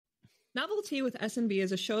Novel Tea with S&B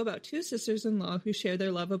is a show about two sisters-in-law who share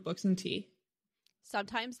their love of books and tea.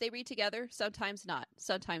 Sometimes they read together, sometimes not.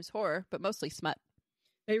 Sometimes horror, but mostly smut.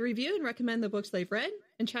 They review and recommend the books they've read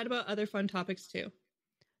and chat about other fun topics too.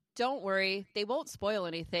 Don't worry, they won't spoil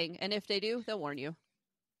anything, and if they do, they'll warn you.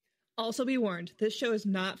 Also be warned, this show is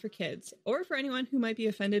not for kids, or for anyone who might be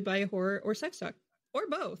offended by horror or sex talk, or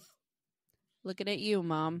both. Looking at you,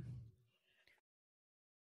 Mom.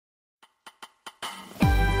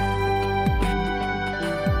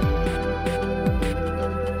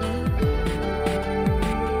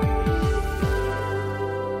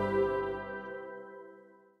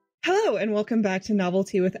 Hello, and welcome back to Novel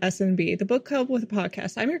Tea with S&B, the book club with a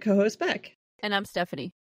podcast. I'm your co-host, Bekk. And I'm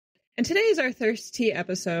Stephanie. And today is our thirst tea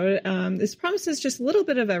episode. This promises just a little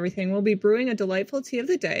bit of everything. We'll be brewing a delightful tea of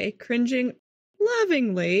the day, cringing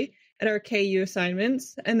lovingly at our KU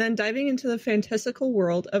assignments, and then diving into the fantastical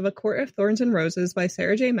world of A Court of Thorns and Roses by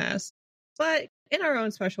Sarah J. Maas, but in our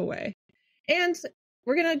own special way. And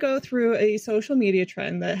we're going to go through a social media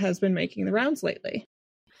trend that has been making the rounds lately.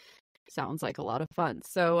 Sounds like a lot of fun.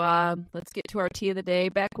 So let's get to our tea of the day.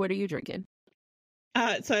 Bekk, what are you drinking?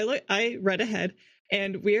 I read ahead,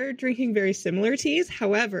 and we're drinking very similar teas.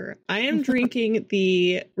 However, I am drinking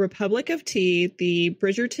the Republic of Tea, the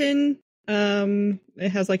Bridgerton. It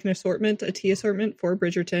has like an assortment, a tea assortment for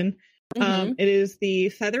Bridgerton. It is the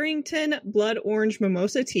Featherington Blood Orange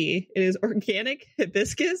Mimosa Tea. It is organic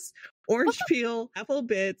hibiscus, orange peel, apple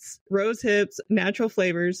bits, rose hips, natural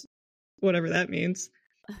flavors, whatever that means.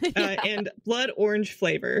 And blood orange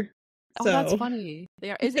flavor. Oh, so, that's funny.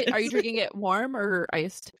 Are you drinking it warm or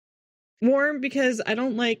iced? Warm, because I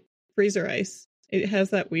don't like freezer ice. It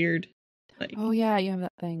has that weird. Oh yeah, you have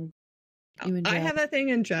that thing. I have that thing,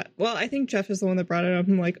 and Jeff. Well, I think Jeff is the one that brought it up.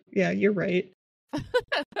 I'm like, yeah, you're right.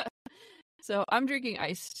 So I'm drinking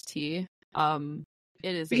iced tea. It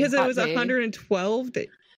is because it was 112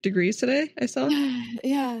 degrees today. I saw.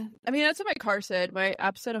 Yeah, I mean that's what my car said. My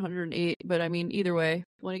app said 108, but I mean either way,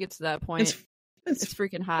 when it gets to that point, it's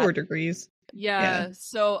freaking hot. 4 degrees. Yeah.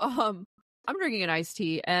 So I'm drinking an iced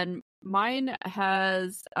tea, and mine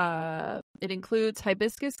has it includes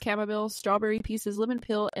hibiscus, chamomile, strawberry pieces, lemon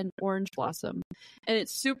peel, and orange blossom, and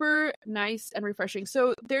it's super nice and refreshing.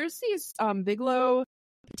 So there's these Bigelow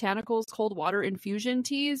Botanicals cold water infusion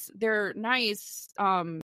teas. They're nice.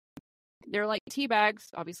 They're like tea bags,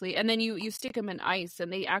 obviously, and then you stick them in ice,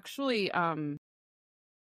 and they actually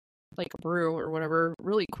like brew or whatever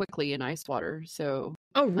really quickly in ice water. So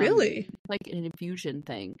oh really? Like an infusion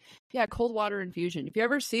thing. Yeah, cold water infusion. If you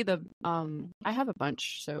ever see the I have a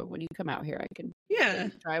bunch, so when you come out here I can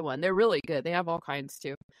try one. They're really good. They have all kinds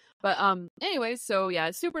too. But anyway, so yeah,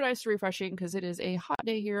 it's super nice and refreshing because it is a hot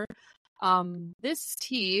day here. This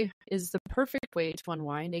tea is the perfect way to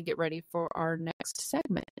unwind and get ready for our next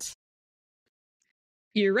segment.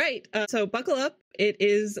 You're right. So buckle up. It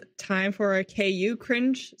is time for our KU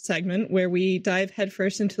Cringe segment, where we dive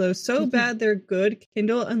headfirst into those so bad they're good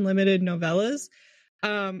Kindle Unlimited novellas.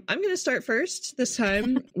 I'm going to start first this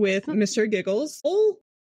time with Mr. Giggles.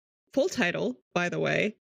 Full title, by the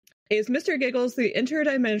way, is Mr. Giggles, the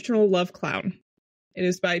Interdimensional Love Clown. It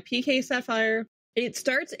is by PK Sapphire. It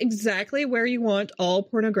starts exactly where you want all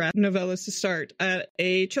pornographic novellas to start, at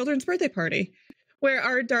a children's birthday party, where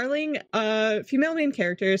our darling female main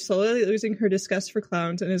character is slowly losing her disgust for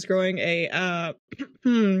clowns and is growing a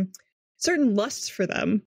certain lust for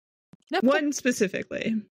them. One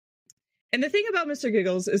specifically. And the thing about Mr.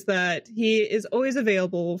 Giggles is that he is always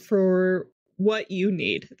available for what you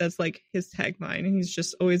need. That's like his tagline. He's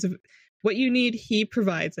just always what you need, he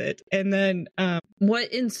provides it. And then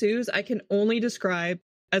what ensues, I can only describe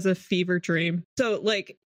as a fever dream. So,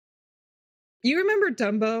 like, you remember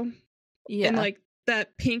Dumbo? Yeah. And, like,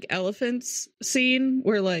 that pink elephants scene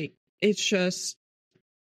where, like, it's just...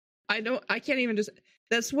 I can't even just...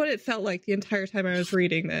 That's what it felt like the entire time I was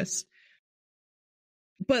reading this.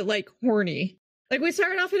 But, like, horny. Like, we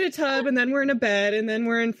started off in a tub, and then we're in a bed, and then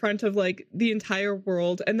we're in front of, like, the entire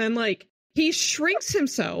world. And then, like, he shrinks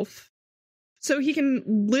himself so he can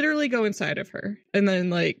literally go inside of her. And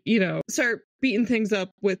then, like, you know, start beating things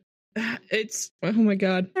up with... It's... Oh, my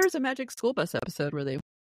God. There was a Magic School Bus episode where they...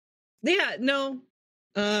 Yeah, no.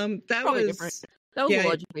 That probably was... different. That was a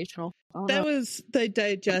little educational. That was the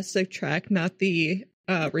digestive tract, not the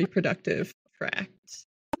reproductive tract.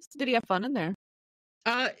 Did he have fun in there?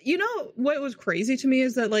 You know what was crazy to me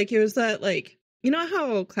is that, like, it was that, like, you know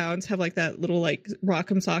how clowns have, like, that little, like,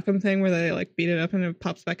 rock'em sock'em thing where they, like, beat it up and it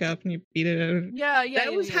pops back up and you beat it up. Yeah.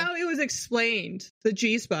 That was how it was explained, the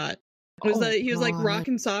G-spot. It was that he was, like,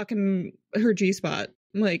 rockin' socking her G-spot.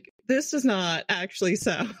 I'm like, this does not actually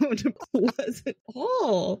sound pleasant at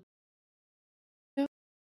all.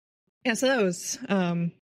 Yeah, so that was,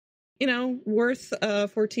 worth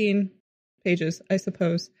 14 pages, I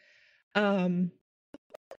suppose. And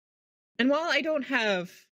while I don't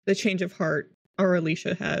have the change of heart or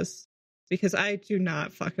Alicia has, because I do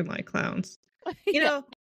not fucking like clowns, and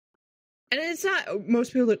it's not,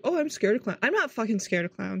 most people are like, oh, I'm scared of clowns. I'm not fucking scared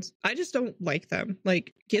of clowns. I just don't like them.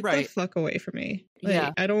 Like, get the fuck away from me.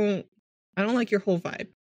 Like, I don't like your whole vibe.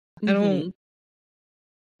 I don't.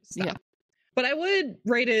 Stop. Yeah. But I would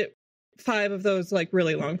rate it 5 of those, like,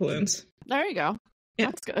 really long balloons. There you go. Yeah.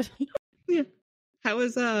 That's good. Yeah. How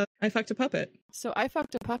was I Fucked a Puppet? So I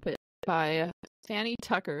Fucked a Puppet by Fanny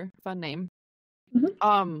Tucker. Fun name.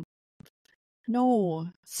 Mm-hmm. No.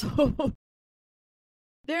 So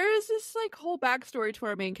there is this, like, whole backstory to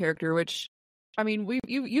our main character, which, I mean,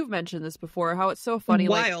 you've mentioned this before, how it's so funny.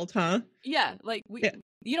 Wild, like, huh? Yeah, like,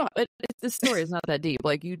 you know, this story is not that deep.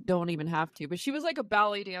 Like, you don't even have to. But she was, like, a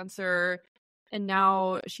ballet dancer, and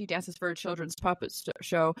now she dances for a children's puppet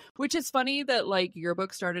show, which is funny that, like, your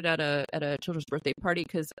book started at a children's birthday party,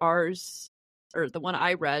 because ours, or the one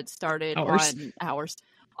I read, started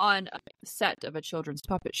on a set of a children's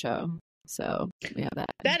puppet show. So we have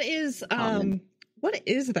that. That is, what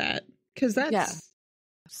is that? Because that's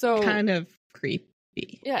so kind of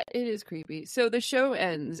creepy. Yeah, it is creepy. So the show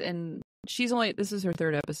ends, and this is her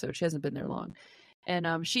 3rd episode. She hasn't been there long.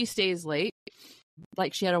 And she stays late.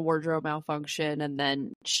 Like, she had a wardrobe malfunction, and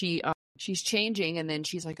then she's changing, and then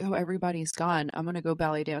she's like, oh, everybody's gone. I'm going to go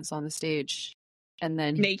ballet dance on the stage. And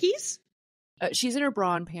then Nakies? She's in her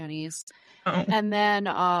bra and panties. Oh. And then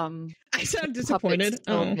I sound disappointed.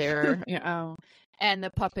 There, and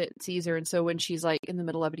the puppet sees her, and so when she's, like, in the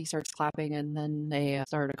middle of it, he starts clapping, and then they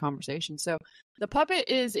start a conversation. So the puppet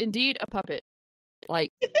is indeed a puppet.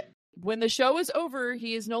 Like, when the show is over,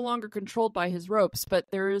 he is no longer controlled by his ropes, but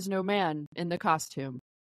there is no man in the costume.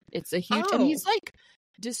 It's a huge, and he's, like,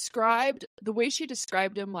 described, the way she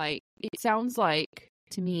described him, like, it sounds like,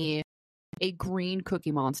 to me, a green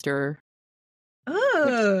Cookie Monster.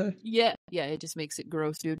 Oh. Yeah, it just makes it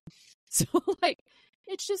gross, dude. So, like,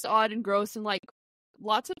 it's just odd and gross, and, like,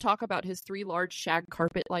 lots of talk about his 3 large shag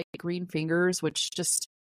carpet, like, green fingers, which just,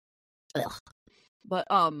 ugh. But,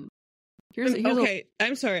 here's okay,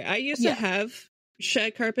 I'm sorry. I used to have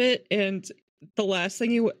shag carpet, and the last thing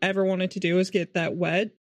you ever wanted to do was get that wet.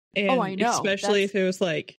 And I know. Especially if it was,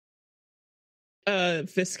 like, a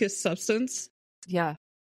viscous substance. Yeah.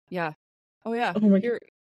 Oh, yeah. Oh my Here,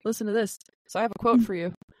 listen to this. So I have a quote for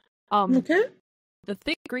you. Okay. The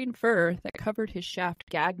thick green fur that covered his shaft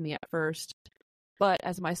gagged me at first, but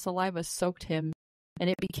as my saliva soaked him, and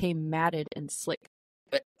it became matted and slick.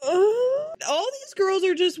 All these girls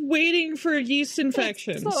are just waiting for yeast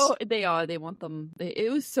infections. They want them.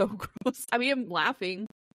 It was so gross. I mean, I'm laughing,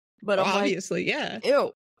 but I'm obviously, like,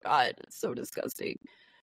 ew, God, it's so disgusting.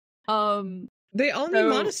 They all need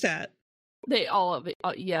Monostat. They all of it.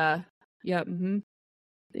 Yeah. Mm-hmm.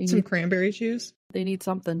 Some cranberry juice. They need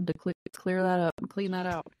something to clear that up and clean that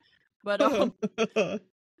out. But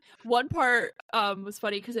one part was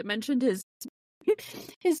funny because it mentioned his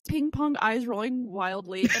ping pong eyes rolling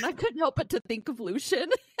wildly, and I couldn't help but to think of Lucian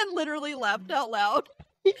and literally laughed out loud.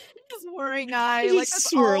 His whirring eye, like, that's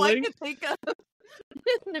swirling. All I could think of.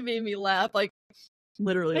 And it made me laugh, like,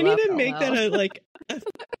 literally. I need to make that a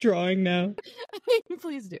drawing now.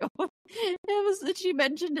 Please do. She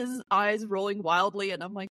mentioned his eyes rolling wildly, and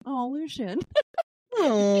I'm like, oh, Lucian.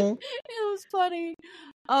 Oh, it was funny.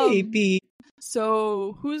 Baby.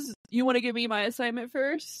 So you want to give me my assignment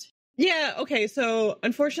first? Yeah, okay, so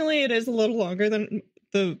unfortunately it is a little longer than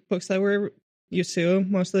the books that we're used to.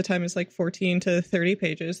 Most of the time it's like 14 to 30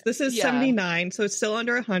 pages. This is 79, so it's still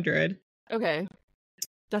under 100. Okay.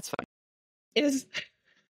 That's fine.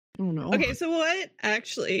 Oh no. Okay, so what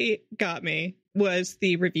actually got me was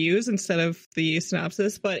the reviews instead of the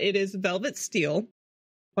synopsis, but it is Velvet Steel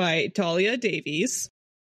by Dahlia Davies.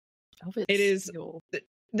 Velvet Steel.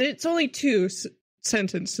 It's only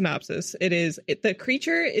 2-sentence synopsis. It is, the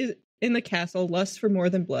creature is in the castle lusts for more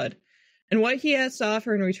than blood, and what he has to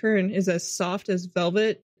offer in return is as soft as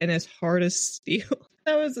velvet and as hard as steel.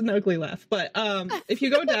 That was an ugly laugh, but if you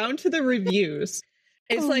go down to the reviews,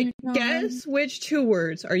 it's guess which 2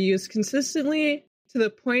 words are used consistently to the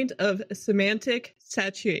point of semantic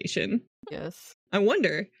saturation. Yes. I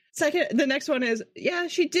wonder. Second, the next one is, yeah,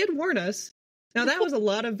 she did warn us. Now that was a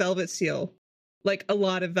lot of Velvet Steel. Like, a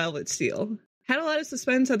lot of Velvet Steel. Had a lot of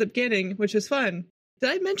suspense at the beginning, which was fun. Did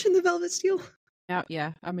I mention the Velvet Steel?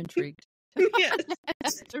 Yeah, I'm intrigued.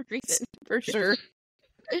 Yes. To read it, for sure.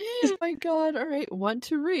 Oh my god, alright, one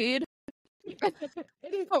to read. Okay.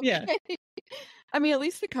 Yeah. I mean, at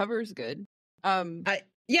least the cover is good.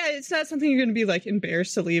 Yeah, it's not something you're going to be like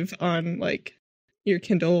embarrassed to leave on like your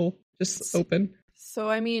Kindle just open. So,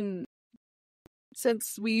 I mean,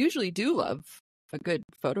 since we usually do love a good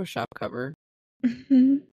Photoshop cover,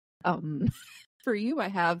 for you, I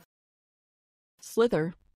have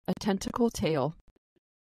Slither, a tentacle tail.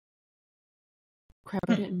 Crap,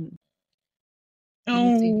 I didn't.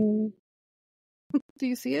 Oh. Do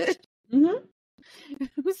you see it? Mm-hmm.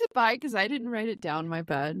 Who's it by? Because I didn't write it down, my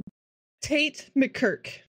bad. Tate McKirk.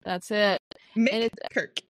 That's it.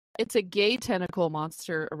 McKirk. It's a gay tentacle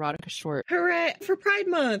monster erotica short. Hooray for Pride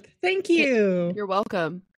Month. Thank you. You're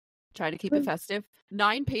welcome. Try to keep it festive.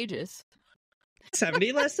 9 pages.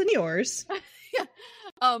 70 less than yours. Yeah.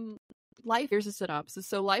 Here's a synopsis.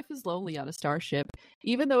 So life is lonely on a starship.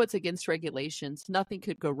 Even though it's against regulations, nothing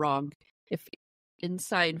could go wrong. If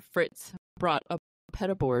Ensign Fritz brought a pet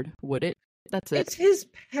aboard, would it? That's it. It's his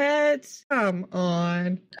pet. Come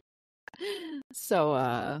on.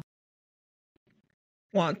 So,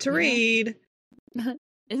 want to read.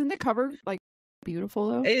 Isn't the cover like beautiful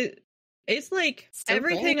though? It's like so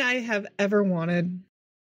everything cool. I have ever wanted.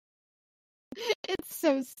 It's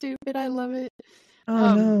so stupid. I love it.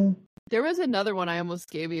 Oh no. There was another one I almost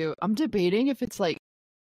gave you. I'm debating if it's like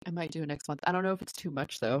I might do it next month. I don't know if it's too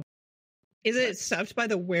much though. Is it stuffed by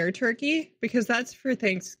the were turkey? Because that's for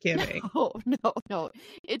Thanksgiving. No.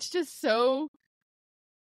 It's just so.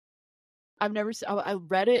 I've never. I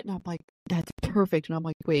read it and I'm like, that's perfect. And I'm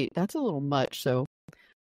like, wait, that's a little much. So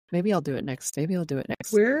maybe I'll do it next.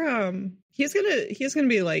 We're he's gonna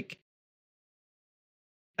be like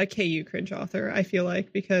a KU cringe author. I feel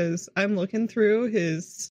like, because I'm looking through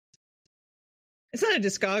his. It's not a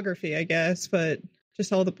discography, I guess, but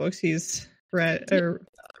just all the books he's read or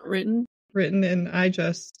written, and I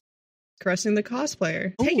just caressing the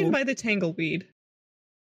cosplayer. Ooh. Taken by the Tangleweed.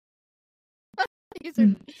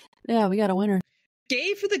 Yeah, we got a winner.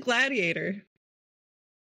 Gay for the Gladiator.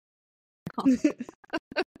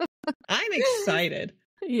 I'm excited.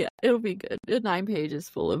 Yeah, it'll be good. 9 pages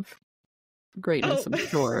full of greatness, I'm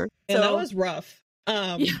sure. And that was rough.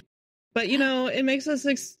 Yeah. But it makes us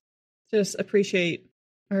just appreciate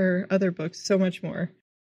our other books so much more.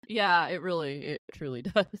 Yeah, it truly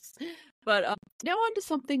does. But now on to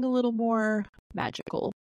something a little more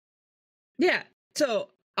magical. Yeah. So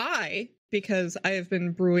because I have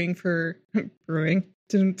been brewing for the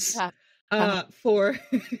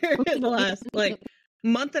last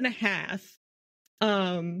month and a half,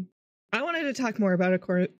 I wanted to talk more about A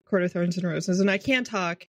Court of Thorns and Roses, and I can't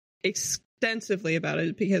talk extensively about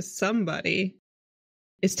it because somebody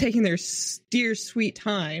is taking their dear sweet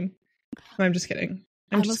time. I'm just kidding.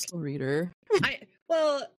 I'm a slow reader.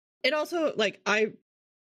 It also I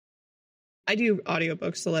do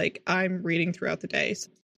audiobooks, so I'm reading throughout the day. So,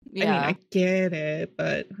 yeah. I get it,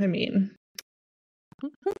 but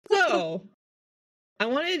so I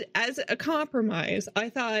wanted, as a compromise, I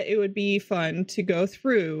thought it would be fun to go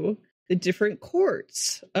through the different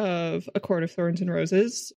courts of A Court of Thorns and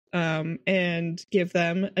Roses, and give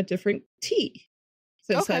them a different tea,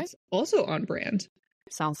 since that's also on brand.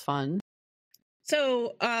 Sounds fun.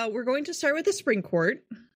 So we're going to start with the Spring Court.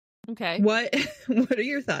 Okay. What are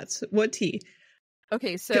your thoughts? What tea?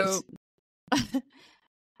 Okay, so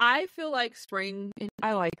I feel like spring.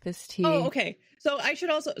 I like this tea. Oh, okay. So I should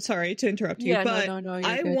also, sorry to interrupt you, but no,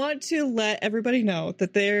 I want to let everybody know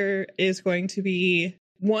that there is going to be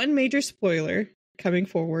one major spoiler coming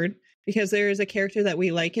forward, because there is a character that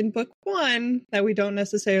we like in book 1 that we don't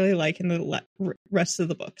necessarily like in the rest of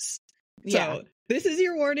the books. Yeah. So this is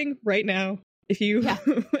your warning right now. If you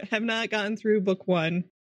have not gotten through book 1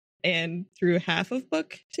 and through half of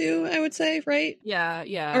book 2, I would say, right?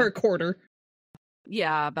 Yeah. Or a quarter.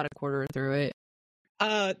 Yeah, about a quarter through it.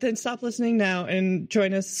 Then stop listening now and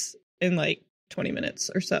join us in 20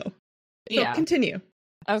 minutes or so. So continue.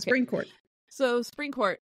 Okay. Spring Court. So Spring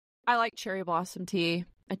Court, I like cherry blossom tea.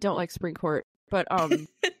 I don't like Spring Court, but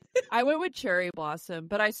I went with cherry blossom,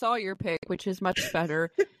 but I saw your pick, which is much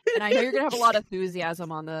better. And I know you're going to have a lot of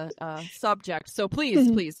enthusiasm on the subject. So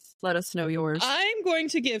please let us know yours. I'm going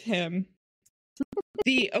to give him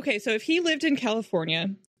so if he lived in California,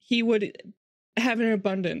 he would have an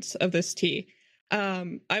abundance of this tea.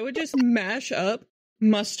 I would just mash up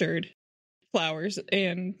mustard flowers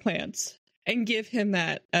and plants and give him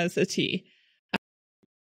that as a tea.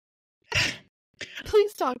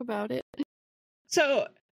 Please talk about it. So,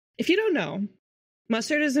 if you don't know,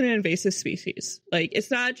 mustard is an invasive species.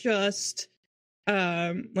 It's not just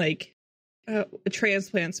a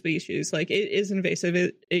transplant species. It is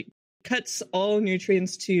invasive. It cuts all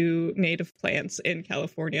nutrients to native plants in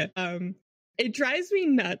California. It drives me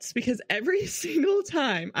nuts because every single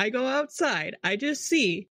time I go outside, I just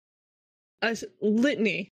see a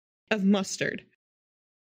litany of mustard.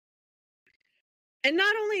 And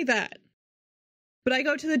not only that, but I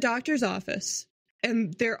go to the doctor's office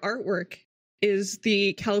and their artwork is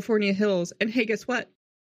the California hills. And hey, guess what?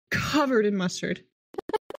 Covered in mustard.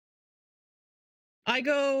 I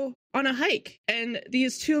go on a hike and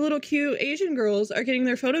these two little cute Asian girls are getting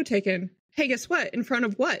their photo taken. Hey, guess what? In front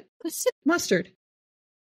of what? Mustard.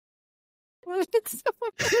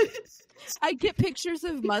 I get pictures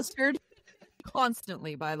of mustard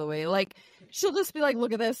constantly, by the way. Like, she'll just be like,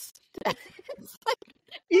 look at this. It's like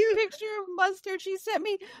a picture of mustard she sent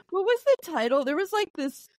me. What was the title? There was like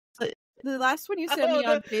this, the last one you sent me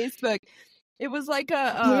on Facebook. It was like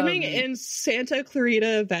a blooming in Santa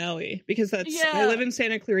Clarita Valley, because I live in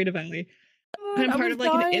Santa Clarita Valley. I'm part of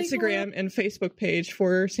like an Instagram and Facebook page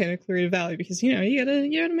for Santa Clarita Valley because you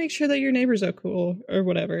gotta make sure that your neighbors are cool or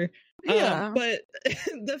whatever. Yeah. But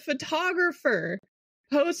the photographer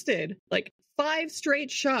posted like 5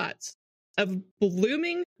 straight shots of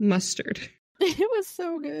blooming mustard. It was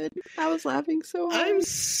so good. I was laughing so hard. I'm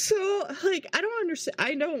so like, I don't understand.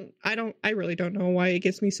 I really don't know why it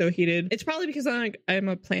gets me so heated. It's probably because I'm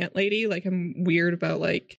a plant lady. Like, I'm weird about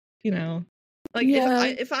like, like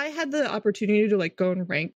if I had the opportunity to like go and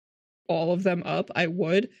rank all of them up, I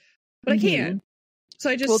would, but I can't.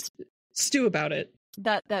 So I just stew about it.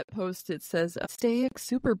 That post, it says stay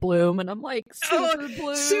super bloom, and I'm like, super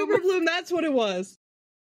bloom. Super bloom, that's what it was.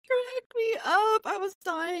 Crack me up. I was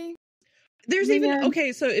dying. There's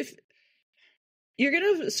okay, so if you're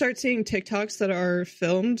gonna start seeing TikToks that are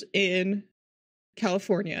filmed in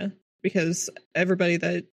California, because everybody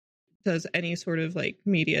that does any sort of like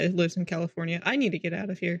media lives in California. I need to get out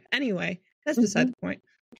of here. Anyway, that's beside the point.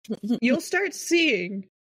 You'll start seeing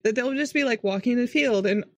that they'll just be like walking in the field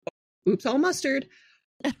and oops, all mustard.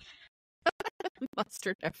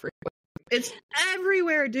 Mustard everywhere. It's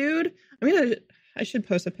everywhere, dude. I should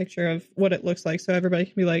post a picture of what it looks like so everybody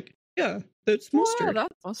can be like, yeah, that's mustard. Yeah,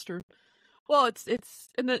 that's mustard. Well, it's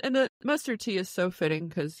and the mustard tea is so fitting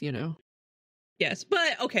because Yes,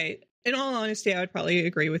 but okay. In all honesty, I would probably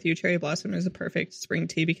agree with you. Cherry Blossom is a perfect spring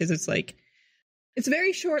tea because it's like, it's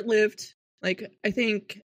very short-lived. Like, I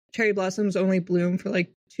think cherry blossoms only bloom for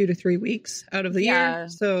like 2 to 3 weeks out of the year.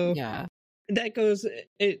 So that goes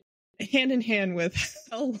hand in hand with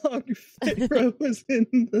how long Pharaoh was in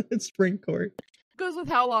the spring court. Goes with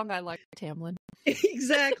how long I liked Tamlin.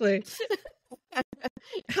 Exactly.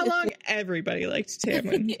 How long everybody liked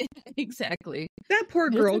Tamlin. Exactly. That poor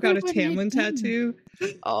girl got a Tamlin tattoo.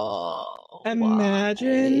 Oh,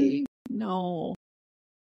 imagine. Why? No,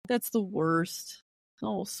 that's the worst.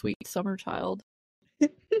 Oh, sweet summer child.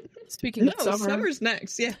 Speaking of summer's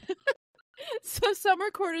next. Yeah. So summer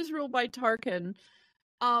court is ruled by Tarkin.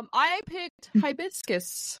 I picked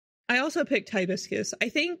hibiscus. I also picked hibiscus. I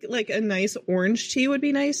think like a nice orange tea would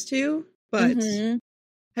be nice too, but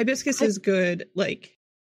hibiscus is good, like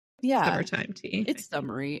summertime tea. It's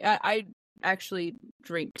summery. I actually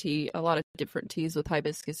drink tea, a lot of different teas with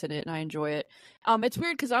hibiscus in it, and I enjoy it. It's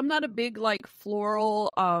weird because I'm not a big like floral.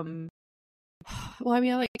 Well, I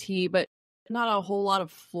mean, I like tea, but not a whole lot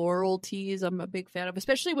of floral teas. I'm a big fan of,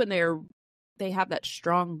 especially when they have that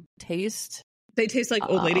strong taste. They taste like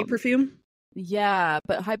old lady perfume. Yeah,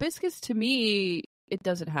 but hibiscus to me, it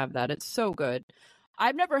doesn't have that. It's so good.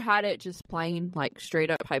 I've never had it just plain, like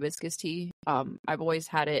straight up hibiscus tea. I've always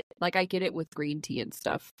had it, like I get it with green tea and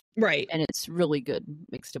stuff. Right. And it's really good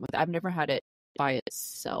mixed in with it. I've never had it by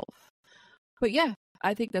itself. But yeah,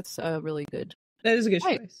 I think that's really good. That is a good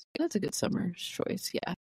choice. That's a good summer choice,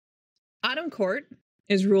 yeah. Autumn Court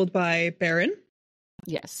is ruled by Baron.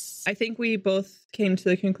 Yes. I think we both came to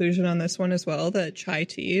the conclusion on this one as well that chai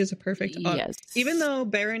tea is a perfect yes. Even though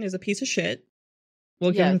Baron is a piece of shit, we'll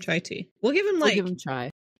give him chai tea. We'll give him chai.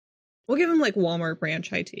 We'll give him like Walmart brand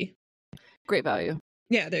chai tea. Great value.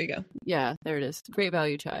 Yeah, there you go. Yeah, there it is. Great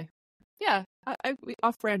value chai. Yeah,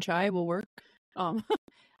 off-brand chai will work.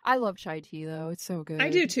 I love chai tea though. It's so good. I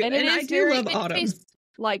do too. And I do love autumn. It tastes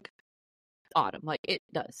like autumn. Like it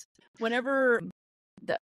does. Whenever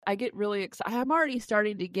I get really excited. I'm already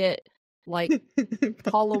starting to get like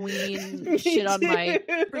Halloween shit on my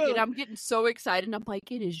freaking. I'm getting so excited. And I'm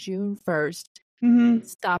like, it is June 1st. Mm-hmm.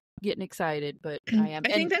 Stop getting excited, but I am.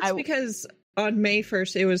 I think that's because on May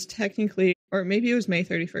 1st, it was technically, or maybe it was May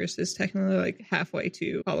 31st, is technically like halfway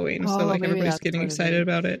to Halloween. So like everybody's getting excited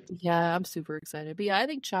about it. Yeah, I'm super excited. But yeah, I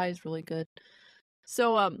think chai is really good.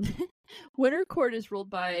 So Winter Court is ruled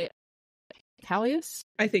by Callius.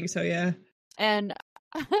 I think so, yeah. And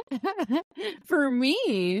for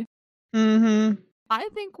me, I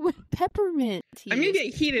think with peppermint tea, I'm gonna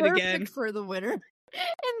get heated again for the winter.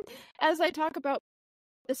 And as I talk about,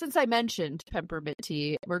 since I mentioned peppermint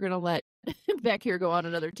tea, we're gonna let Bekk here go on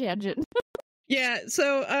another tangent. Yeah,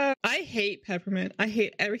 so I hate peppermint. I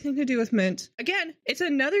hate everything to do with mint. Again, it's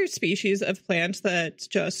another species of plant that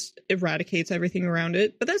just eradicates everything around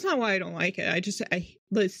it. But that's not why I don't like it.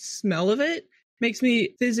 The smell of it makes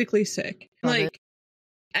me physically sick.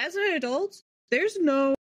 As an adult, there's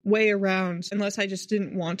no way around unless I just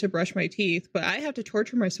didn't want to brush my teeth. But I have to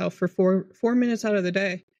torture myself for four minutes out of the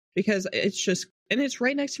day because it's just, and it's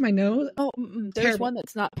right next to my nose. Oh, there's terrible. One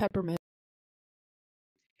that's not peppermint.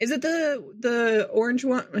 Is it the orange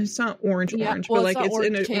one? It's not orange, but like it's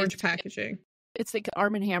in an orange packaging. It's like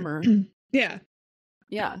Arm & Hammer. Yeah.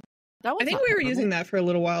 Yeah. That I think we were using that for a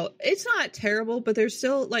little while. It's not terrible, but there's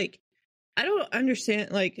still like, I don't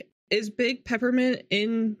understand, like, is big peppermint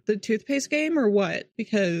in the toothpaste game or what?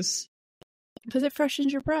 Because it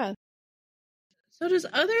freshens your breath. So does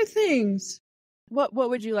other things. What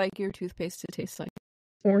would you like your toothpaste to taste like?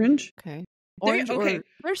 Orange. Okay. Orange.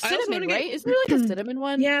 There's cinnamon, right? Isn't there like a cinnamon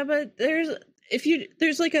one? Yeah, but there's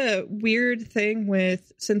like a weird thing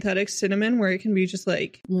with synthetic cinnamon where it can be just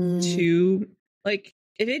like too, like,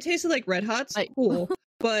 if it tasted like Red Hots, like, cool.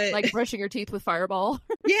 But like brushing your teeth with Fireball.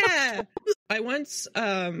 Yeah. I once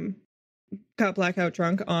got blackout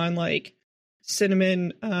drunk on like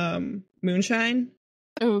cinnamon moonshine.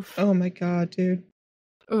 Oof. Oh my god, dude.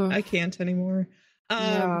 Oof. I can't anymore.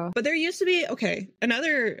 But there used to be,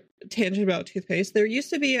 another tangent about toothpaste. There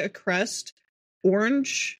used to be a Crest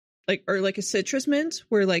orange, or a citrus mint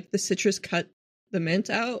where like the citrus cut the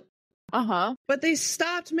mint out. Uh-huh. But they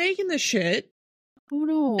stopped making the shit. Oh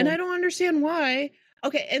no. And I don't understand why.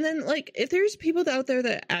 Okay, and then, like, if there's people out there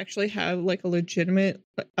that actually have, like, a legitimate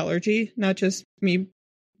allergy, not just me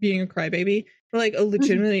being a crybaby, but, like, a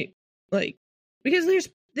legitimate, like, because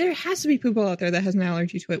there has to be people out there that has an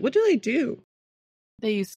allergy to it. What do?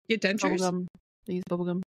 They get dentures? Bubblegum. They use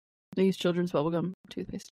bubblegum. They use children's bubblegum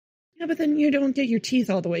toothpaste. Yeah, but then you don't get your teeth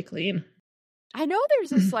all the way clean. I know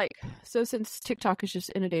there's this, like, so since TikTok is just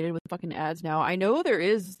inundated with fucking ads now, I know there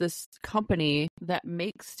is this company that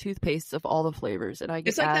makes toothpaste of all the flavors, and I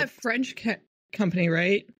get it's like ads. That French company,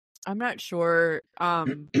 right? I'm not sure,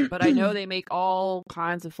 but I know they make all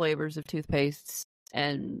kinds of flavors of toothpastes,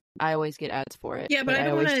 and I always get ads for it. Yeah, but I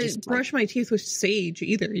don't want to brush my teeth with sage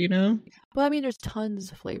either, you know? Well, I mean, there's tons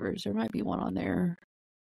of flavors. There might be one on there.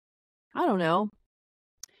 I don't know.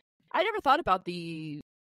 I never thought about the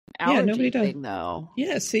allergy thing, though.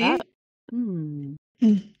 Yeah, see?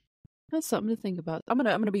 That's something to think about. I'm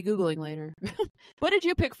gonna be Googling later. What did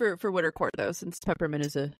you pick for winter court, though, since peppermint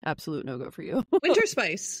is an absolute no-go for you? Winter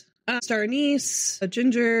spice. Star anise,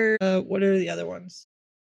 ginger, what are the other ones?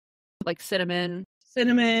 Like cinnamon.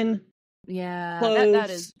 Yeah.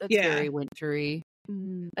 Cloves. That's very wintry.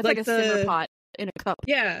 It's like a simmer pot in a cup.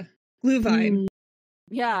 Yeah. Glühwein.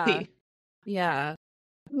 Yeah. Tea. Yeah.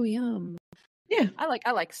 Oh, yum. Yeah. I like,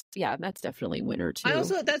 that's definitely winter too.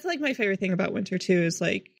 That's like my favorite thing about winter too, is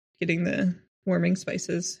like getting the warming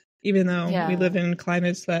spices, even though we live in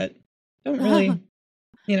climates that don't really,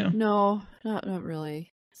 No, not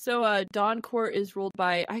really. So, Dawn Court is ruled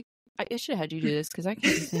by, I should have had you do this because I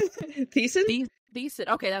can't say. Thiessen? Thiessen.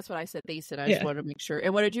 Okay, that's what I said. Thiessen. I just wanted to make sure.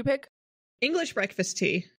 And what did you pick? English breakfast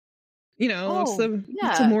tea. It's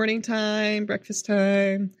the morning time, breakfast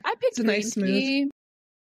time. I picked green nice tea. Smooth.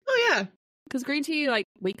 Oh yeah, because green tea like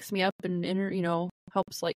wakes me up and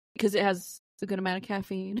helps, like, because it has a good amount of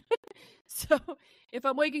caffeine. So if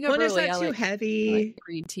I'm waking up early, it's not too heavy. I like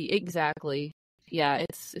green tea. Exactly. Yeah,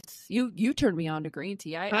 it's you turned me on to green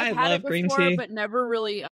tea. I've had love it before, green tea, but never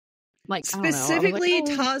really specifically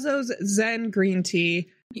Tazo's Zen green tea.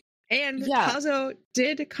 And Tazo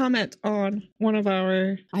did comment on one of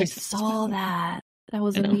our. I saw that. That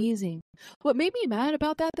was amazing. What made me mad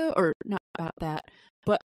about that, though, or not about that,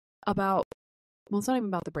 but about, well, it's not even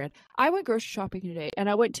about the brand. I went grocery shopping today, and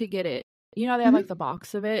I went to get it. They have like the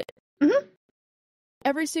box of it. Mm-hmm.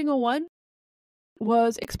 Every single one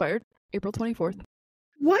was expired April 24th.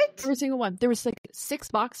 What? Every single one. There was like 6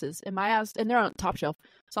 boxes in my house, and they're on the top shelf.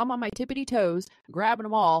 So I'm on my tippity toes, grabbing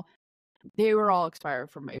them all. They were all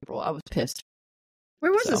expired from April. I was pissed.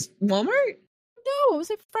 Where was this? Walmart? No, it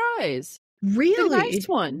was at Fry's. Really? The nice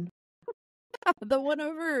one. The one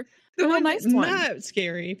over. The one nice one. Not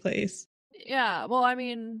scary place. Yeah. Well, I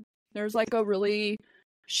mean, there's like a really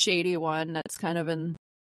shady one that's kind of in.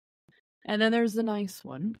 And then there's the nice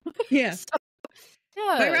one. Yeah.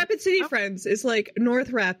 Yeah. My Rapid City friends is like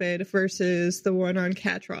North Rapid versus the one on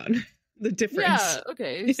Catron. The difference. Yeah.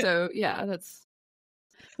 Okay. Yeah. So, yeah, that's.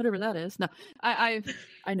 whatever that is. No, I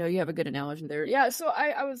know you have a good analogy there. Yeah, so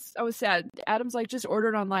I was sad. Adam's like, just order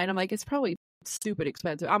it online. I'm like, it's probably stupid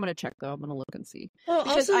expensive. I'm gonna check though. I'm gonna look and see. Well,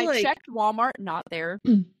 because also, I checked Walmart, not there.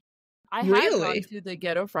 I had gone to the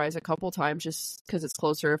Ghetto Fries a couple times just because it's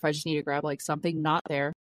closer. If I just need to grab like something, not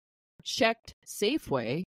there. Checked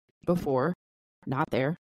Safeway before, not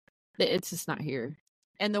there. It's just not here.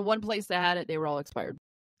 And the one place that had it, they were all expired.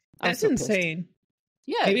 That's insane.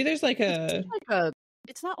 Yeah, maybe there's like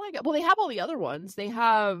it's not like well, they have all the other ones. They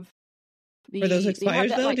have Were those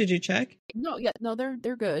expired though? Like, did you check? No,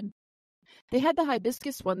 they're good. They had the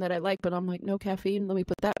hibiscus one that I like, but I'm like, no caffeine. Let me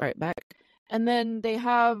put that right back. And then they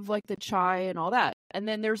have like the chai and all that. And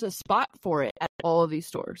then there's a spot for it at all of these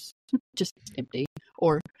stores, just empty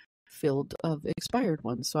or filled of expired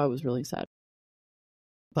ones. So I was really sad.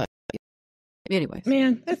 But anyways,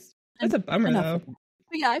 man, that's a bummer though.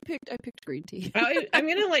 But yeah, I picked green tea. I'm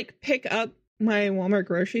gonna like pick up my Walmart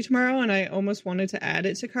grocery tomorrow, and I almost wanted to add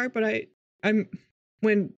it to cart, but I'm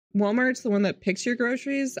when Walmart's the one that picks your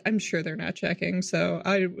groceries, I'm sure they're not checking, so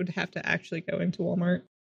I would have to actually go into Walmart.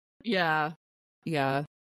 Yeah. Well,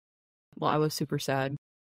 I was super sad.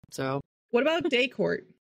 So what about day court?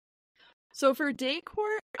 So for day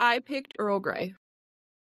court, I picked Earl Grey.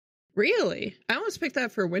 Really? I almost picked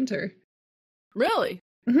that for winter. Really?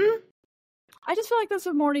 Mm-hmm. I just feel like that's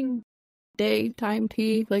a morning, daytime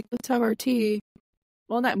tea. Like, let's have our tea.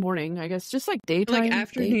 Well, not morning, I guess. Just like daytime. Like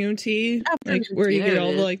afternoon tea. Like where you get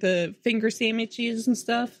all the, like the finger sandwiches and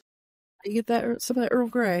stuff. You get some of that Earl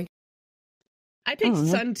Grey. I picked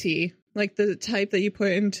sun tea. Like the type that you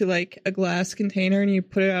put into like a glass container and you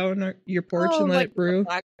put it out on your porch and let it brew.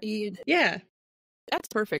 Black tea. Yeah. That's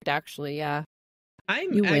perfect, actually. Yeah. I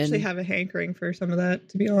actually have a hankering for some of that,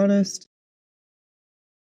 to be honest.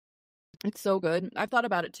 It's so good. I've thought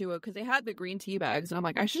about it too, because they had the green tea bags, and I'm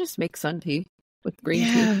like, I should just make sun tea with green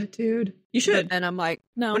tea. Yeah, dude. You should. And I'm like,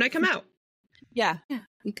 no. When I come out. Yeah,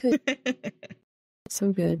 we could.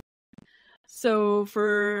 So good. So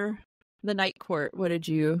for the night court, what did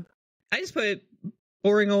you? I just put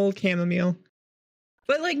boring old chamomile.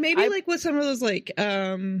 But like maybe like with some of those like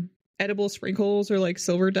edible sprinkles or like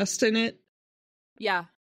silver dust in it. Yeah.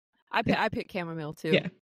 I picked chamomile too. Yeah.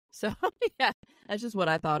 So yeah, that's just what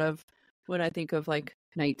I thought of when I think of like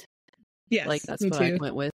night. Yes, like that's what I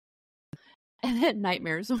went with. And then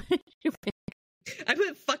nightmares. What did you pick? I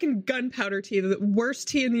put fucking gunpowder tea, the worst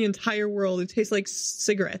tea in the entire world. It tastes like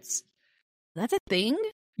cigarettes. That's a thing?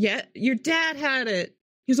 Yeah, your dad had it.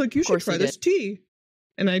 He's like, you should try this tea.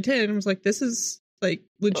 And I did, and I was like, this is like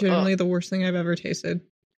legitimately the worst thing I've ever tasted.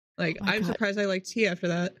 Like, I'm surprised I like tea after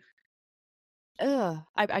that.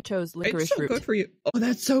 I chose licorice It's so root. good for you. Oh,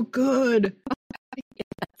 that's so good. Yeah,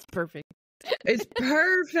 that's perfect. It's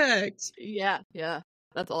perfect. Yeah.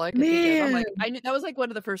 That's all I could think of. I'm like, I knew that was like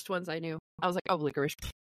one of the first ones I knew. I was like, oh, licorice.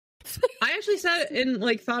 I actually sat and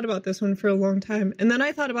like thought about this one for a long time, and then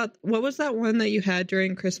I thought about what was that one that you had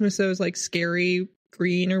during Christmas that was like scary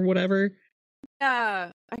green or whatever.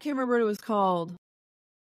 Yeah, I can't remember what it was called.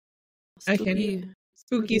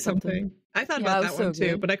 Spooky something. I thought about that one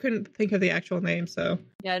too, but I couldn't think of the actual name. So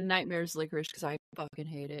yeah, nightmares licorice because I fucking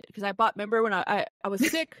hate it. Because I bought. Remember when I was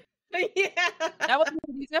sick? Yeah, that was one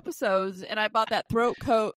of these episodes, and I bought that throat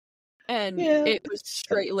coat, and it was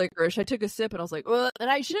straight licorice. I took a sip, and I was like, "Well," and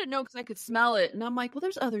I shouldn't know because I could smell it, and I'm like, "Well,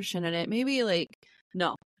 there's other shit in it. Maybe like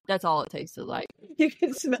no." That's all it tasted like. You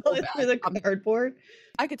could smell it through the cardboard.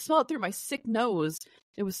 I could smell it through my sick nose.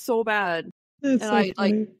 It was so bad. That's and so I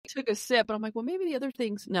funny. like took a sip, and I'm like, well, maybe the other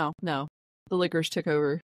things. No, the licorice took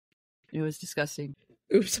over. It was disgusting.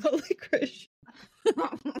 Oops, all licorice.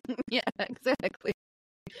 Yeah, exactly.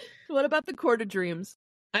 What about the Court of Dreams?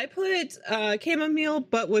 I put chamomile,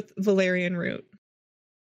 but with valerian root.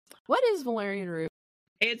 What is valerian root?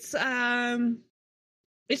 It's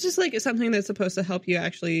just like something that's supposed to help you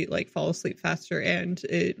actually like fall asleep faster, and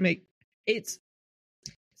it's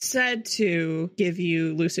said to give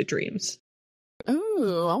you lucid dreams.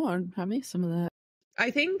 Oh, I want to have me some of that.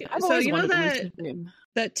 I think so. You know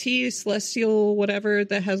that tea, celestial whatever,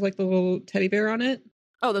 that has like the little teddy bear on it.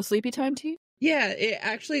 Oh, the sleepy time tea. Yeah, it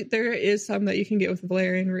actually there is some that you can get with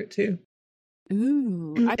valerian root too.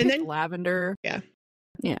 Ooh, I picked lavender. Yeah,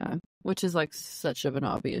 which is like such of an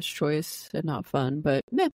obvious choice and not fun, but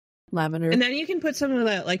lavender. And then you can put some of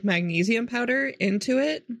that like magnesium powder into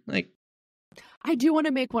it. Like, I do want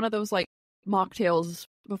to make one of those like mocktails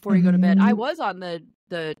before you go to bed. I was on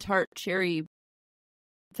the tart cherry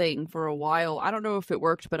thing for a while. I don't know if it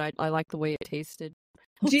worked, but I like the way it tasted.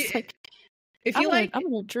 I'm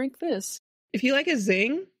gonna drink this. If you like a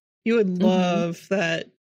zing, you would love that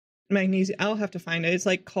magnesium. I'll have to find it. It's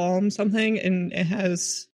like Calm something, and it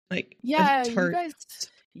has Like, Yeah, a you tart. guys.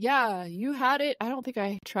 Yeah, you had it. I don't think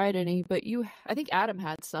I tried any, but I think Adam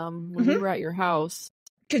had some when we were at your house.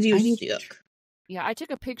 Because you I need suck. Yeah, I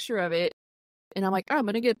took a picture of it, and I'm like, oh, I'm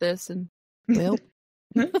gonna get this, and well,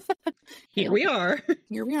 Here we are.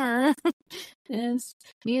 here we are. Yes,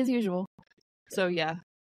 me as usual. So yeah,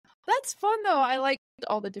 that's fun though. I like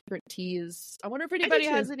all the different teas. I wonder if anybody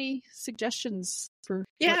has any suggestions for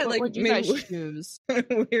what you guys choose.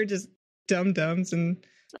 We're just dum-dums and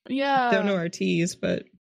don't know our teas, but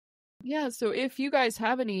yeah. So if you guys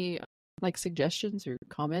have any like suggestions or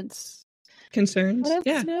comments, concerns, let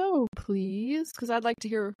us know, please, because I'd like to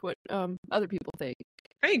hear what other people think.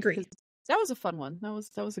 I agree. That was a fun one. That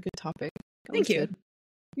was a good topic. Thank you. Good.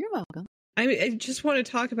 You're welcome. I just want to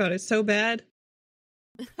talk about it so bad.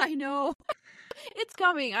 I know. It's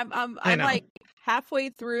coming. I'm like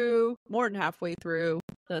more than halfway through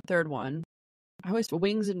the third one. I always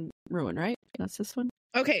Wings and Ruin, right? That's this one.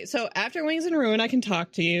 Okay, so after Wings and Ruin, I can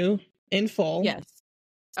talk to you in full. Yes.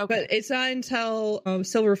 Okay. But it's not until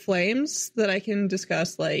Silver Flames that I can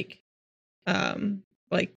discuss like the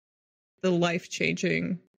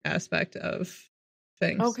life-changing aspect of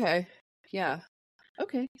things. Okay. Yeah.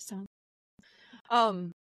 Okay.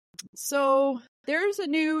 So there's a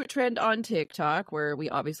new trend on TikTok where we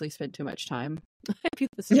obviously spend too much time if you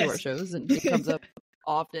listen to our shows, and it comes up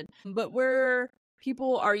often, but where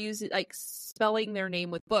people are using like spelling their name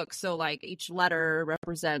with books. So like each letter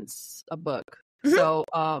represents a book. So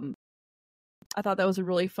I thought that was a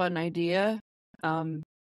really fun idea. And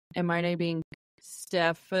my name being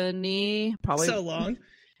Stephanie, probably so long.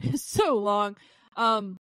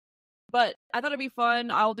 But I thought it'd be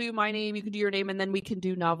fun. I'll do my name, you can do your name, and then we can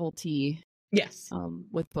do novelty. Yes.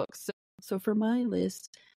 With books. So for my list,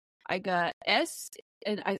 I got S,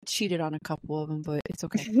 and I cheated on a couple of them, but it's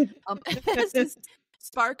okay. S is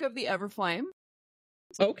Spark of the Everflame.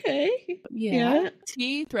 Okay. Yeah.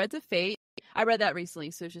 T, Threads of Fate. I read that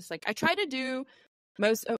recently, so it's just like I try to do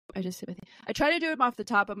I try to do them off the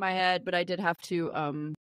top of my head, but I did have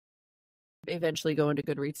to eventually go into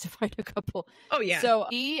Goodreads to find a couple. Oh yeah. So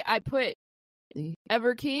E, I put the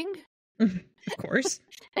Ever King. Of course.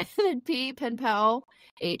 And then P, Pen Pal.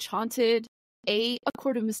 H, Haunted. A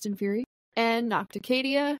Court of Mist and Fury. And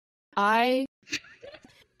Nocticadia. I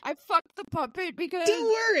fucked the puppet because don't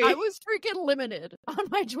worry, I was freaking limited on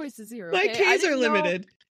my choices here. Okay? My K's are limited.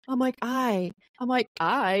 I'm like, I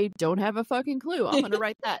don't have a fucking clue. I'm gonna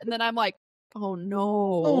write that, and then I'm like, oh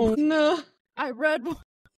no, I read one.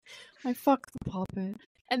 I fucked the puppet.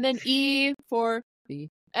 And then E for the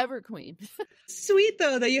Everqueen. Sweet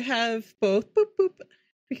though that you have both, boop boop,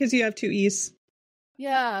 because you have two E's.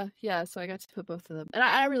 Yeah. So I got to put both of them, and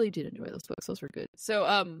I really did enjoy those books. Those were good.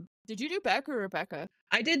 So, did you do Bekk or Rebecca?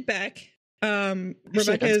 I did Bekk.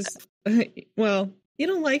 Rebecca's well, you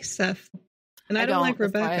don't like Steph, and I don't like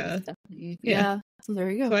Rebecca. Yeah. So there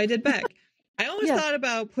you go. So I did Bekk. I always thought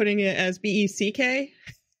about putting it as BECK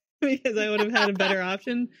because I would have had a better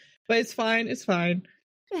option, but it's fine. It's fine.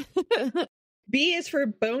 B is for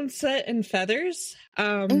Bone Set and Feathers.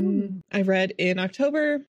 I read in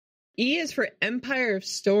October. E is for Empire of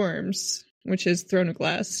Storms, which is Throne of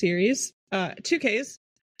Glass series. 2 Ks.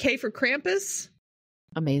 K for Krampus.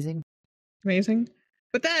 Amazing.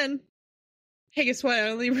 But then, hey, guess what? I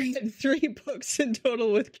only read 3 books in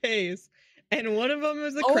total with Ks. And one of them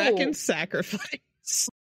was the Kraken Sacrifice.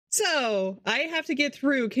 So I have to get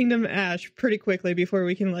through Kingdom Ash pretty quickly before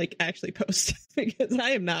we can actually post because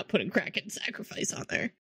I am not putting Kraken Sacrifice on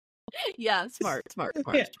there. Yeah, smart.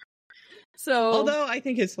 Yeah. So, although I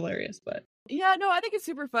think it's hilarious, but yeah, no, I think it's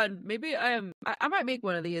super fun. Maybe I might make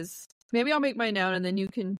one of these. Maybe I'll make mine now, and then you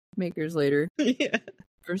can make yours later. Yeah,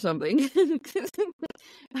 or something.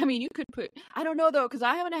 I mean, you could put. I don't know though, because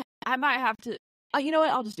I might have to. You know what?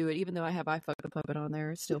 I'll just do it, even though I have I Fuck the Puppet on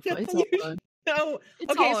there. It's still fun. It's all fun. No,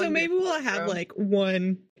 okay, so maybe we'll have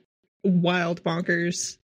one wild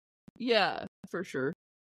bonkers. Yeah, for sure.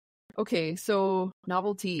 Okay, so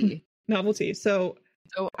novelty. So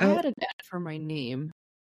I had an N for my name.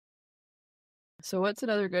 So what's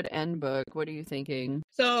another good N book? What are you thinking?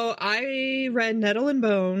 So I read Nettle and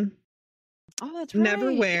Bone. Oh, that's right.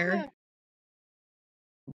 Neverwhere. Yeah.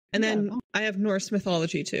 And then I have Norse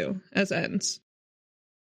mythology too as ends.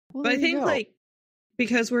 Well, but I think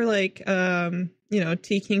because we're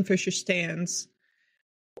T Kingfisher stands,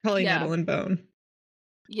 probably Nettle and Bone.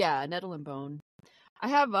 Yeah, Nettle and Bone. I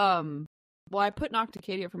have I put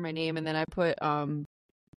Nocticadia for my name, and then I put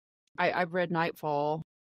I've read Nightfall,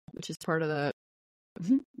 which is part of the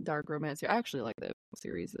dark romance. I actually like that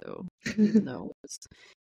series though. No,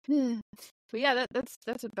 but yeah,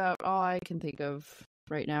 that's about all I can think of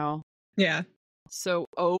right now. Yeah. So,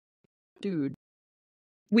 dude.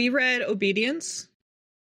 We read Obedience.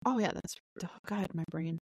 Oh, yeah, that's... Oh, God, my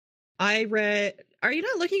brain. I read... Are you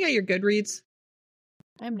not looking at your Goodreads?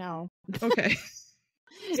 I am now. Okay.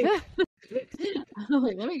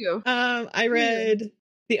 Let me go. I read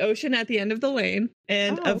The Ocean at the End of the Lane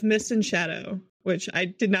and Of Mist and Shadow, which I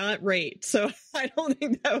did not rate, so I don't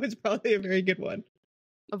think that was probably a very good one.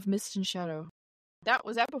 Of Mist and Shadow.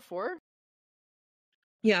 Was that before?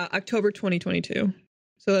 Yeah, October 2022.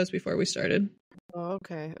 So that was before we started. Oh,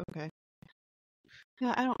 okay.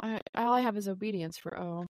 Yeah, all I have is Obedience for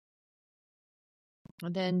O.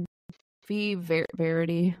 And then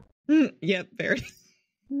Verity. Yep, Verity.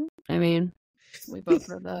 I mean, we both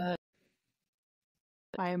read that.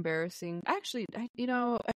 By embarrassing. Actually, I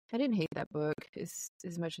didn't hate that book as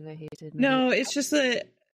much as I hated. No, it's just that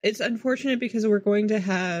it's unfortunate because we're going to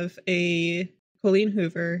have a Colleen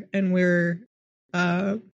Hoover, and we're,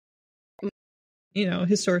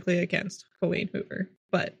 historically against Colleen Hoover.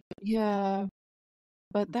 But yeah,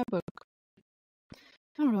 but that book,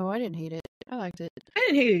 I don't know. I didn't hate it. I liked it. I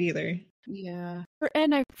didn't hate it either. Yeah,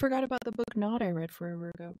 and I forgot about the book Not I read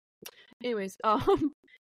forever ago. Anyways,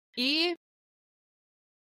 E.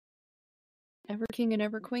 Ever King and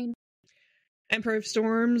Ever Queen. Emperor of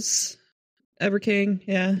Storms. Ever King,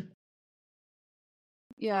 yeah.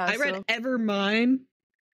 Yeah. I read Ever Mine,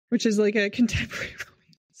 which is like a contemporary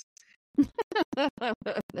romance. That's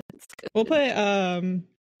good. We'll put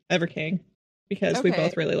Ever King because we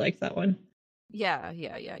both really liked that one. Yeah.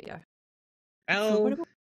 L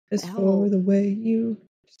is for the way you.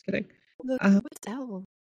 Just kidding. What's L?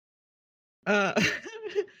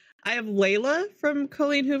 I have Layla from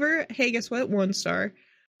Colleen Hoover. Hey, guess what? 1 star.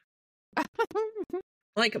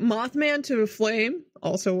 Like Mothman to a Flame,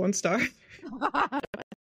 also 1 star. That's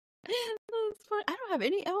fun. I don't have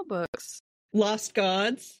any L books. Lost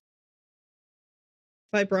Gods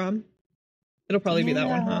by Brom. It'll probably be that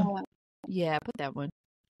one, huh? Yeah, put that one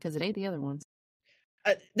because it ain't the other ones.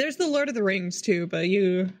 There's the Lord of the Rings too, but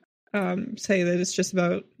you say that it's just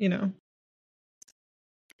about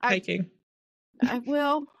hiking. I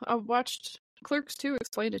watched Clerks 2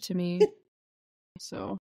 explained it to me.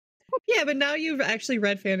 So yeah, but now you've actually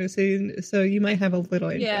read fantasy, so you might have a little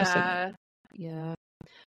interest in it. Yeah.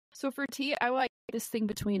 So for T, I like This Thing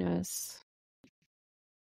Between Us.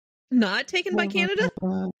 Not taken by Canada?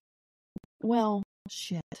 Well,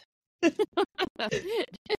 shit.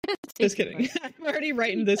 Just kidding. I'm already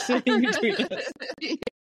writing This Thing Between Us.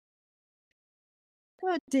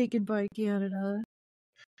 Not taken by Canada.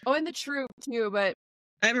 Oh, and The Troop too, but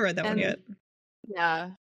I haven't read that one yet.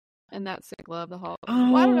 Yeah. And That Sick Love, the Hall.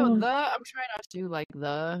 Oh. Well, I don't know, I'm trying not to do like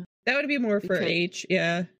the. That would be more for H,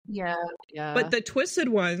 yeah. Yeah. But the Twisted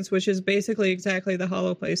Ones, which is basically exactly the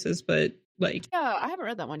Hollow Places, but like. Yeah, I haven't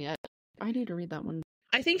read that one yet. I need to read that one.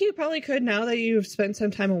 I think you probably could now that you've spent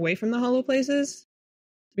some time away from the Hollow Places.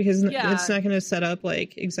 Because it's not going to set up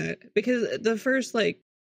like because the first like.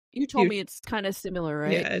 You told me it's kind of similar,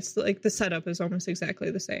 right? Yeah, it's like the setup is almost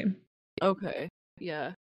exactly the same. Okay.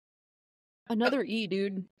 Yeah. Another E,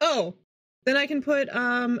 dude. Oh, then I can put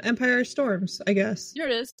Empire Storms, I guess. There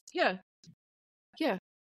it is. Yeah.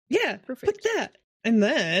 Perfect. Put that, and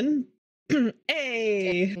then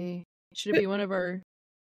A. Should it be one of our?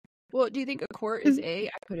 Well, do you think A Court is A?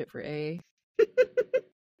 I put it for A.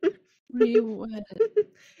 What?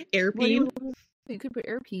 Airpeen. You could put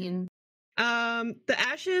Airpeen. The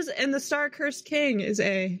Ashes and the Star-Cursed King is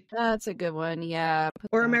A. That's a good one. Yeah.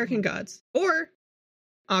 Or American Gods. Or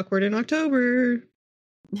Awkward in October.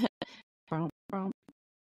 No. I'll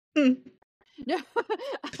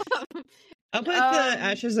put the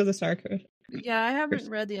Ashes of the Star-Cursed. Yeah, I haven't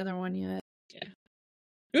read the other one yet. Yeah.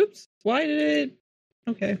 Oops. Why did it?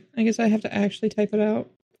 Okay. I guess I have to actually type it out.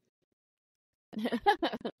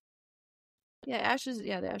 Yeah, Ashes.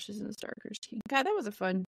 Yeah, the Ashes and the Star-Cursed King. God, that was a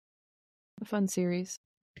fun series.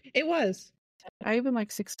 It was. I even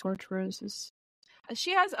like Six Torch Roses.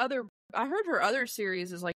 She has I heard her other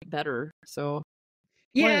series is like better. So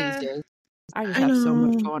yeah, one of these days. I just have so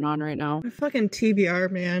much going on right now. Fucking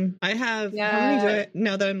TBR, man. I have how many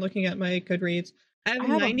now that I'm looking at my Goodreads? I have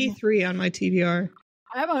 93 on my TBR.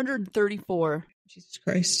 I have 134. Jesus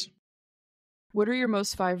Christ. What are your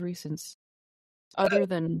most 5 recents? Other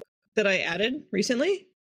than that I added recently?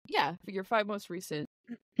 Yeah, for your 5 most recent.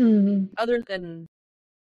 Mm-hmm. Other than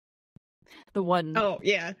the one. Oh,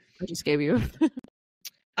 yeah. I just gave you.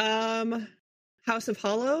 House of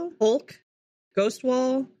Hollow, Hulk, Ghost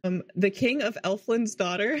Wall, The King of Elfland's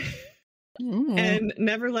Daughter, and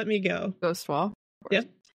Never Let Me Go. Ghost Wall. Yep.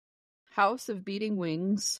 House of Beating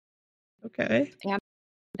Wings. Okay.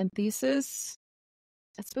 And Thesis.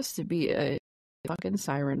 That's supposed to be a fucking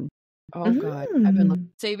Siren. Oh god, I've been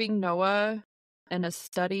Saving Noah and A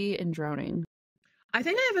Study in Drowning. I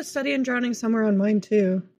think I have A Study in Drowning somewhere on mine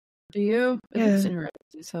too. Do you? Yeah. It's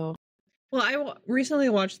interesting. So, well, I recently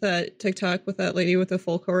watched that TikTok with that lady with the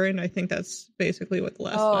full core, and I think that's basically what the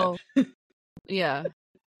last five. Yeah.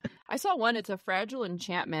 I saw one. It's a Fragile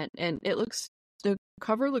Enchantment, and the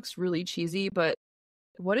cover looks really cheesy, but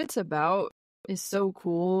what it's about is so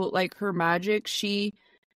cool. Like her magic, she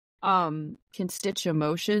can stitch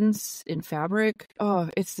emotions in fabric. Oh,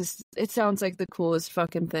 it sounds like the coolest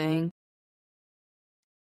fucking thing.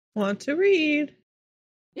 Want to read?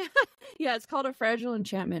 Yeah, it's called A Fragile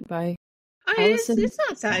Enchantment by it's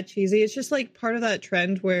not that cheesy. It's just like part of that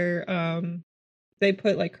trend where they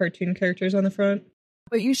put like cartoon characters on the front.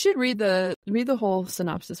 But you should read the whole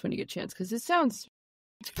synopsis when you get a chance, because it sounds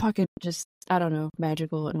fucking just, I don't know,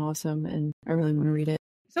 magical and awesome, and I really want to read it.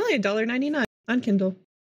 It's only $1.99 on Kindle.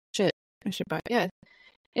 Shit, I should buy it. Yeah.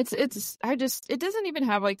 It doesn't even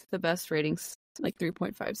have like the best ratings, like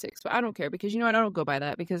 3.56, but I don't care, because you know what, I don't go by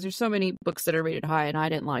that, because there's so many books that are rated high and I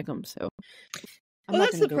didn't like them, so. Well,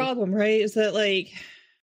 that's the problem, right? Is that like,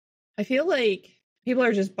 I feel like people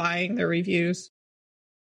are just buying their reviews.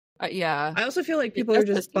 Yeah. I also feel like people are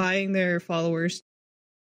just buying their followers.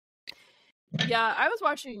 Yeah, I was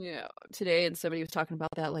watching today, and somebody was talking about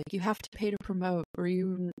that. Like, you have to pay to promote, or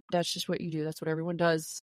that's just what you do. That's what everyone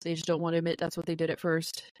does. They just don't want to admit that's what they did at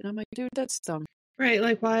first. And I'm like, dude, that's dumb. Right,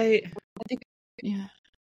 like, why? I think, yeah.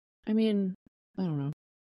 I mean, I don't know.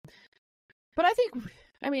 But I think,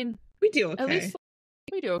 we do okay. At least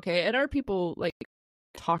we do okay. And our people, like,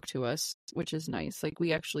 talk to us, which is nice. Like,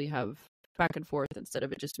 we actually have back and forth instead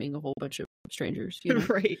of it just being a whole bunch of strangers, you know?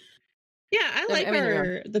 Right. Yeah, I like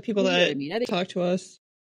the people that talk to us.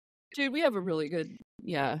 Dude, we have a really good,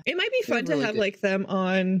 yeah. It might be fun to have like them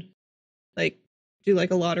on, like, do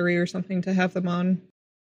like a lottery or something to have them on.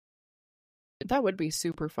 That would be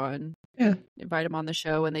super fun. Yeah. Invite them on the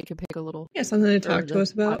show and they can pick a little... Yeah, something to talk to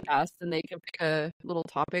us about. Podcast, and they can pick a little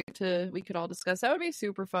topic we could all discuss. That would be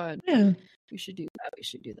super fun. Yeah. We should do that. We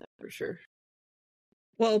should do that for sure.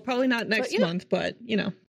 Well, probably not next month, but, you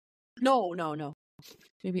know. No.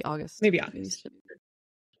 Maybe August. Maybe August.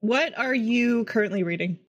 What are you currently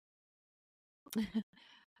reading?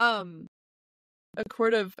 A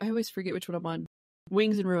Court of... I always forget which one I'm on.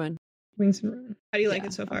 Wings and Ruin. Wings and Ruin. How do you like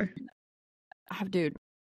it so far? Dude.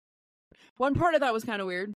 One part of that was kind of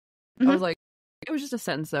weird. Mm-hmm. I was like... It was just a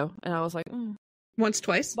sentence, though. And I was like... Once,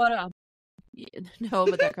 twice? But, no,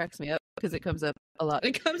 but that cracks me up, because it comes up a lot.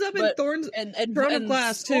 It comes up in Thorns and Throne of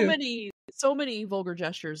Glass, too. So many vulgar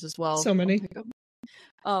gestures as well. So many.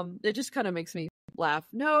 It just kind of makes me laugh.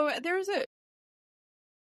 No, there's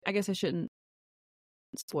I guess I shouldn't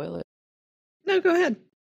spoil it. No, go ahead.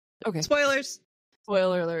 Okay. Spoilers.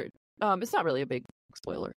 Spoiler alert. It's not really a big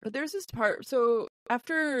spoiler, but there's this part. So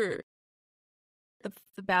after the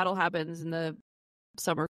battle happens in the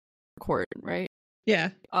summer court, right? Yeah.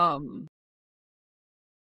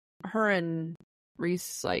 Her and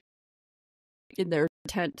Reese, like, in their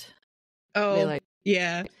tent. Oh, they, like,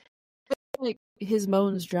 yeah. Like, his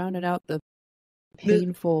moans drowning out the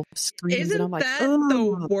painful screams. Isn't and I'm like, that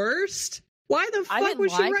the worst? Why the fuck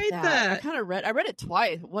would she write that? I read it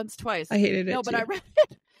twice. I hated it. No, but I read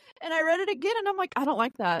it, and I read it again, and I'm like, I don't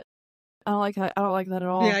like that. I don't like that. I don't like that at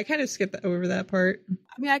all. Yeah, I kind of skipped over that part.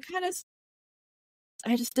 I mean, I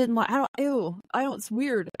just didn't like. It's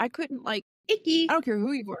weird. I couldn't, like, icky. I don't care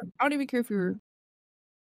who you are. I don't even care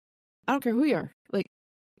I don't care who you are. Like,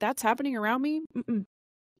 that's happening around me. Mm-mm.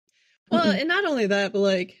 Well, and not only that, but,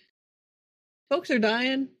 like, folks are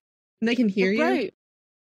dying and they can hear you. Right.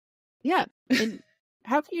 Yeah. And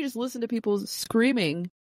how can you just listen to people screaming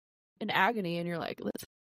in agony and you're like,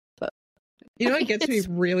 you know what gets me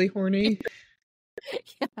really horny?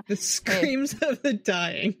 Yeah. The screams of the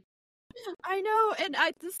dying. I know, and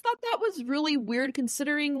I just thought that was really weird,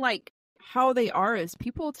 considering, like, how they are as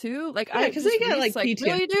people too. Like, yeah, because they got like PTSD.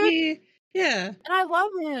 Really, dude? Yeah, and I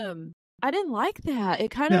love him. I didn't like that.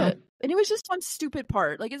 It kind of, and it was just one stupid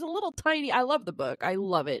part. Like, it's a little tiny. I love the book. I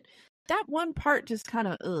love it. That one part just kind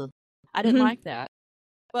of, I didn't like that.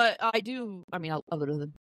 But I do. I mean, other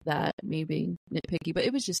than that, me being nitpicky, but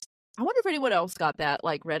it was just. I wonder if anyone else got that.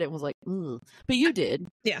 Like, read it and was like, ugh. But you did.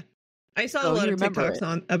 Yeah, I saw a lot of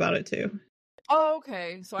TikToks about it too. Oh,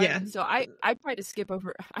 okay. So I try to skip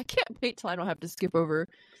over. I can't wait till I don't have to skip over.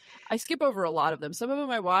 I skip over a lot of them. Some of them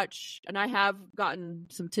I watch, and I have gotten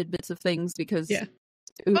some tidbits of things because. Yeah.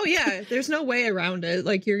 Oh yeah, there's no way around it.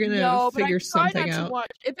 Like, you're gonna figure something out.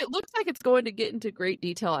 If it looks like it's going to get into great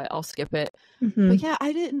detail, I'll skip it. Mm-hmm. But yeah,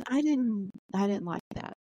 I didn't like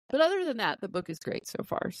that. But other than that, the book is great so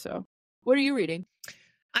far. So What are you reading?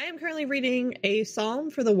 I am currently reading A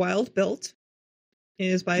Psalm for the Wild Built. It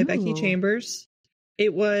is by Becky Chambers.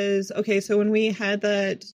 It was, okay, so when we had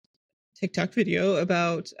that TikTok video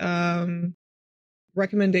about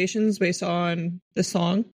recommendations based on the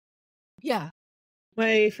song. Yeah.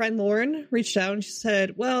 My friend Lauren reached out and she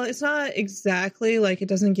said, well, it's not exactly like, it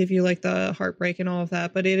doesn't give you like the heartbreak and all of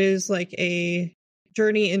that, but it is like a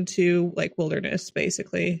journey into like wilderness,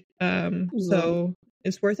 basically. So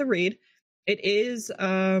it's worth a read. It is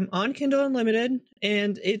on Kindle Unlimited,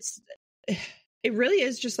 and it really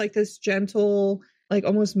is just like this gentle, like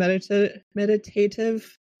almost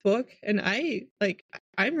meditative book, and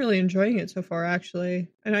I'm really enjoying it so far, actually.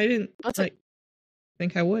 And I didn't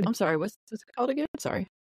think I would. I'm sorry, what's it called again? Sorry.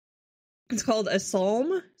 It's called A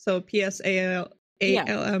Psalm, so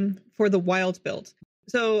Psalm for the Wild Built.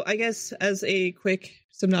 So I guess as a quick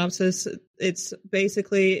synopsis, it's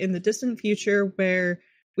basically in the distant future where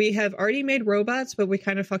we have already made robots, but we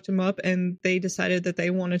kind of fucked them up, and they decided that they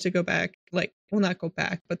wanted to go back, not go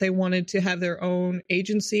back, but they wanted to have their own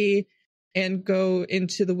agency and go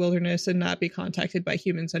into the wilderness and not be contacted by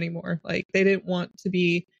humans anymore. Like, they didn't want to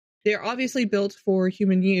be, they're obviously built for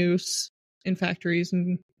human use in factories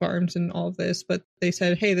and farms and all of this, but they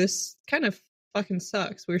said, hey, this kind of fucking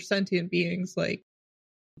sucks. We're sentient beings, like.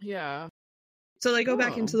 Yeah. So they go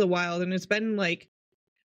back into the wild, and it's been like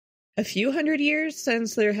a few hundred years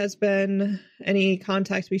since there has been any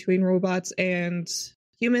contact between robots and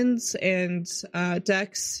humans, and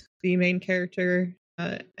Dex, the main character,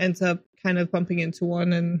 ends up kind of bumping into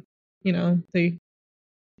one, and, you know, they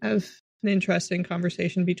have an interesting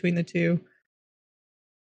conversation between the two.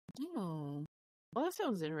 Oh, well, that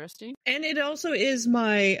sounds interesting. And it also is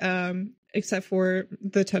my, except for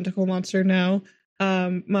the tentacle monster now,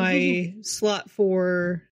 my slot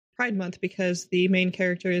for Pride Month, because the main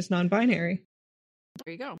character is non-binary.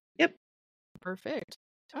 There you go. Yep. Perfect.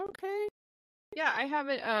 Okay. Yeah, I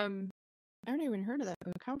haven't, I haven't even heard of that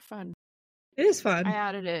book. How fun. It is fun. I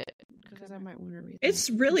added it because I might want to read it.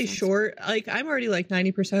 It's really short. Like, I'm already like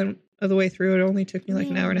 90% of the way through. It only took me like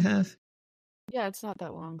an hour and a half. Yeah, it's not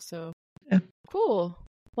that long, so. Yeah. Cool.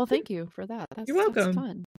 Well, thank you for that. You're welcome. That's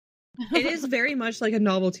fun. It is very much like a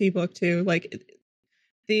novelty book, too. Like,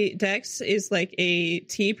 the Dex is like a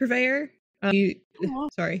tea purveyor.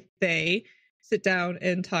 They sit down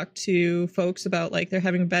and talk to folks about like they're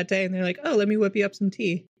having a bad day, and they're like, oh, let me whip you up some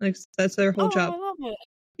tea. Like, that's their whole job. I love it.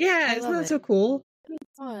 Yeah, isn't that so cool?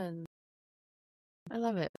 It's fun. I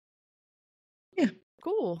love it. Yeah.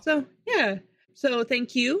 Cool. So, yeah. So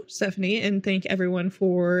thank you, Stephanie, and thank everyone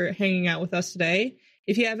for hanging out with us today.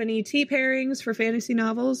 If you have any tea pairings for fantasy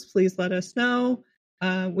novels, please let us know.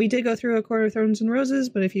 We did go through A Court of Thorns and Roses,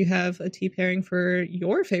 but if you have a tea pairing for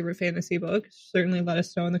your favorite fantasy book, certainly let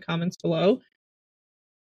us know in the comments below.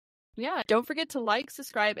 Yeah, don't forget to like,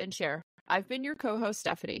 subscribe, and share. I've been your co-host,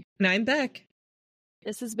 Stephanie. And I'm Bekk.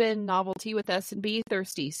 This has been Novelty with S&B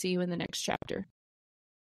Thirsty. See you in the next chapter.